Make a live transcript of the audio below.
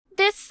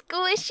This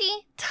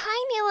squishy,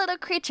 tiny little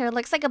creature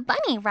looks like a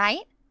bunny,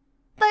 right?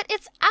 But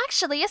it's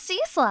actually a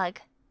sea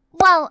slug.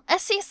 Well, a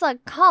sea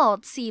slug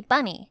called sea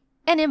bunny.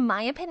 And in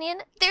my opinion,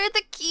 they're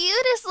the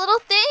cutest little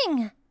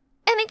thing.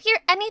 And if you're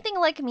anything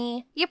like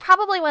me, you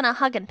probably want to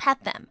hug and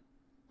pet them.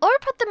 Or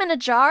put them in a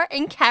jar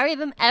and carry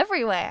them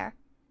everywhere.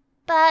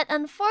 But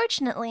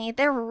unfortunately,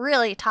 they're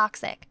really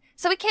toxic,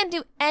 so we can't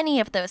do any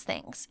of those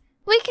things.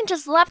 We can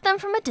just love them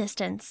from a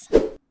distance.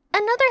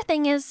 Another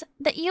thing is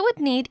that you would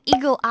need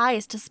eagle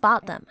eyes to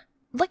spot them.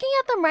 Looking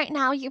at them right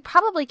now, you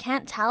probably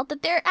can't tell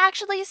that they're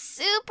actually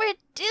super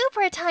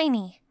duper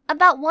tiny,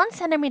 about 1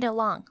 centimeter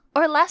long,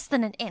 or less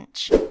than an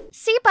inch.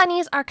 Sea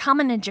bunnies are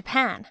common in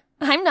Japan.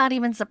 I'm not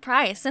even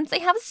surprised since they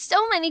have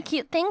so many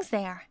cute things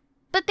there.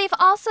 But they've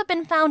also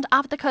been found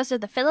off the coast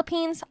of the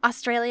Philippines,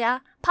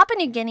 Australia, Papua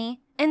New Guinea,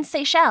 and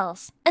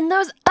Seychelles. And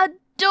those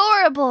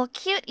adorable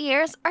cute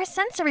ears are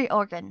sensory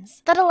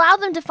organs that allow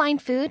them to find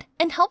food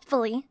and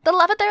hopefully the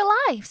love of their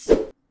lives.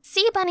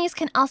 Sea bunnies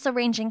can also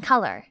range in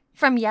color,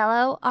 from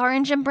yellow,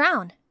 orange, and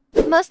brown.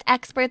 Most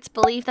experts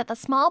believe that the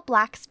small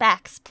black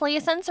specks play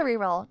a sensory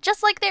role,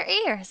 just like their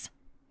ears.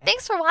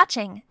 Thanks for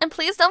watching, and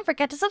please don't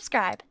forget to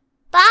subscribe.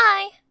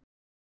 Bye!